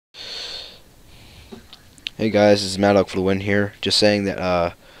Hey guys, this is Maddog for the win here. Just saying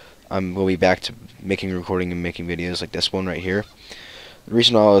that we'll be back to recording and making videos like this one right here. The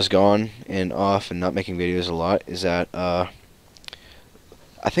reason I was gone and off and not making videos a lot is that I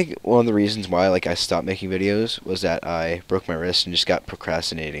think one of the reasons why I stopped making videos was that I broke my wrist and just got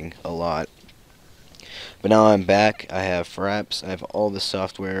procrastinating a lot. But now I'm back. I have fraps. I have all the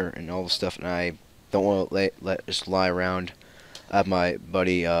software and all the stuff, and I don't want to let just lie around. I have my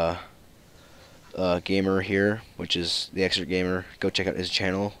buddy gamer here, which is TheExertGamer. Go check out his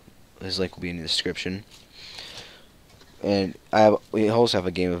channel. His link will be in the description. And we also have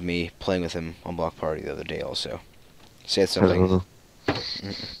a game of me playing with him on Block Party the other day also. Say something. Hello.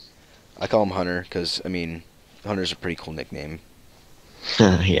 I call him Hunter because, I mean, Hunter's a pretty cool nickname.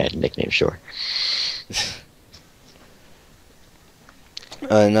 Yeah, nickname, sure.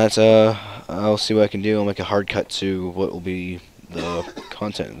 And that's, I'll see what I can do. I'll make a hard cut to what will be the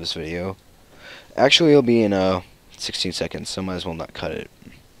content of this video. Actually, it'll be in 16 seconds, so I might as well not cut it.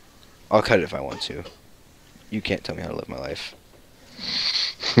 I'll cut it if I want to. You can't tell me how to live my life.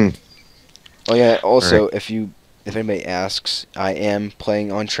 Oh yeah, also, right. if anybody asks, I am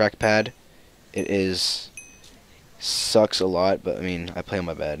playing on trackpad. It sucks a lot, but I mean, I play on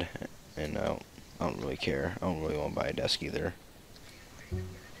my bed, and I don't really care. I don't really want to buy a desk either.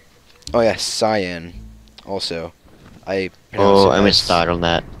 Oh yeah, cyan. Also, I missed out on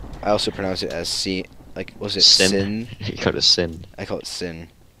that. I also pronounce it as C. Was it Sin? sin? You called it sin. I call it sin.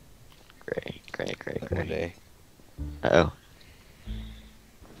 Great. One day. Uh-oh.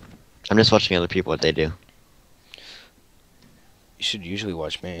 I'm just watching other people, what they do. You should usually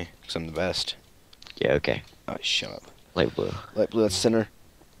watch me, because I'm the best. Yeah, okay. Ah, shut up. Light blue. Light blue, that's center.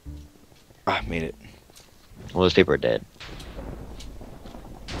 Ah, made it. All those people are dead.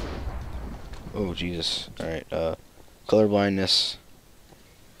 Oh, Jesus. Alright, color blindness.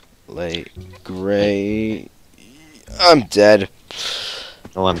 Light gray. I'm dead.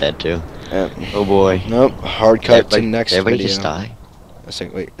 Oh, I'm dead too. Oh boy. Nope, hard cut to next everybody video. just die?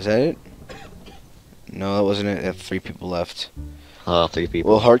 Wait, is that it? No, that wasn't it. I have 3 people left. Oh, 3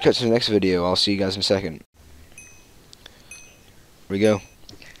 people. Well, hard cut to the next video. I'll see you guys in a second. Here we go.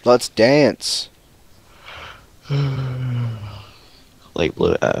 Let's dance. Light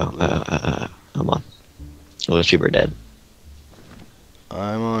blue. I'm on. All those people are dead.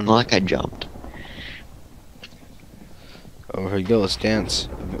 I'm on. Well, that guy jumped. Oh, here we go. Let's dance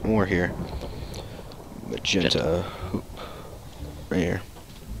a bit more here. Magenta. Hoop. Right here.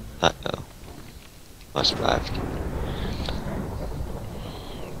 Uh-oh. I survived.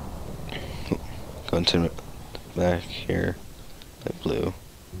 Going to the back here. Light blue.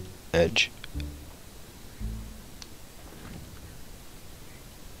 Edge.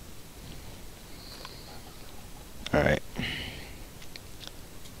 Alright.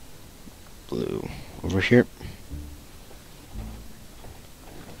 Blue. Over here.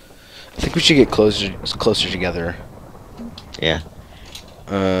 I think we should get closer together. Yeah.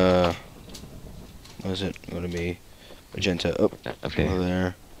 What is it gonna be? Magenta. Oh, Okay. over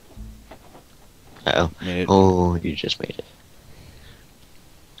there. Uh-oh. Made it. Oh, you just made it.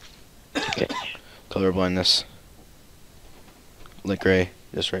 Okay. Color blindness. Light gray.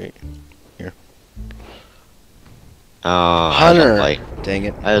 Just right here. Oh, Hunter! I was on white. Dang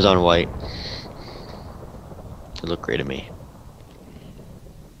it. I was on white. It looked great to me.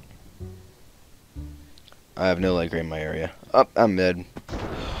 I have no light gray in my area. Up, I'm mid.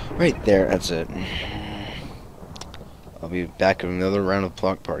 Right there, that's it. I'll be back in another round of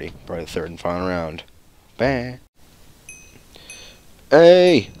Block Party. Probably the 3rd and final round. Bang.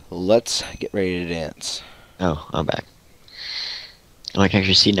 Hey, let's get ready to dance. Oh, I'm back. Oh, I can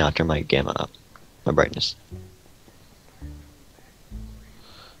actually see now. Turn my gamma up. My brightness.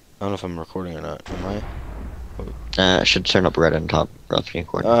 I don't know if I'm recording or not. Am I? I should turn up red on top. Red screen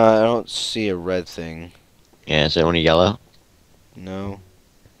record. I don't see a red thing. Yeah, is it only yellow? No.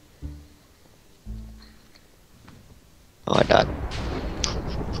 Oh, I died.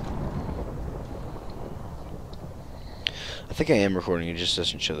 I think I am recording. It just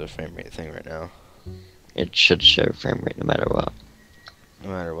doesn't show the frame rate thing right now. It should show frame rate no matter what. No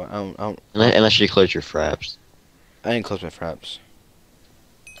matter what. I don't. Unless you close your fraps. I didn't close my fraps.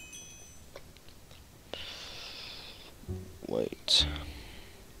 Wait.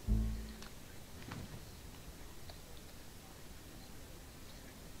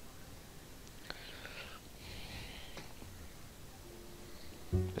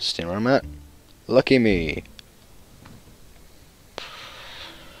 Stand where I'm at. Lucky me.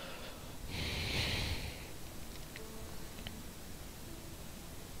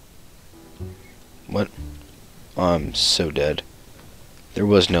 What? Oh, I'm so dead. There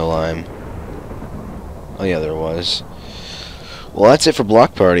was no lime. Oh yeah, there was. Well, that's it for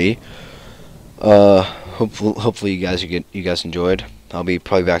Block Party. Hopefully you guys enjoyed. I'll be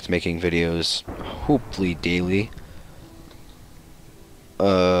probably back to making videos, hopefully daily.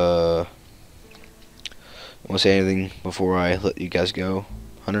 Want to say anything before I let you guys go,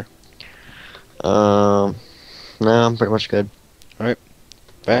 Hunter? No, I'm pretty much good. All right.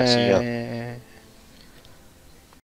 Alright, see ya. Bye.